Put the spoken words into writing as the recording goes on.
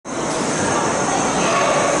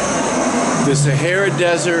The Sahara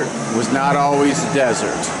Desert was not always a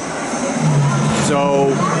desert.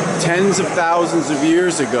 So tens of thousands of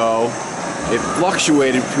years ago, it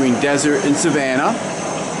fluctuated between desert and savanna.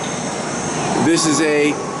 This is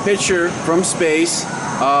a picture from space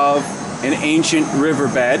of an ancient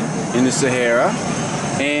riverbed in the Sahara,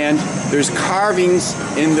 and there's carvings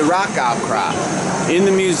in the rock outcrop. In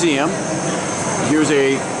the museum, here's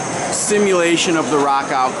a simulation of the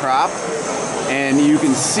rock outcrop, and you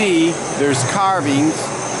can see there's carvings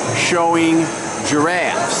showing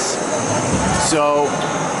giraffes. So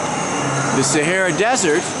the Sahara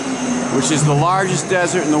Desert, which is the largest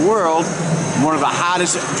desert in the world, one of the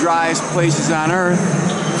hottest, driest places on earth,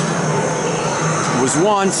 was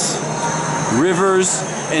once rivers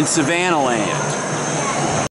and savanna land.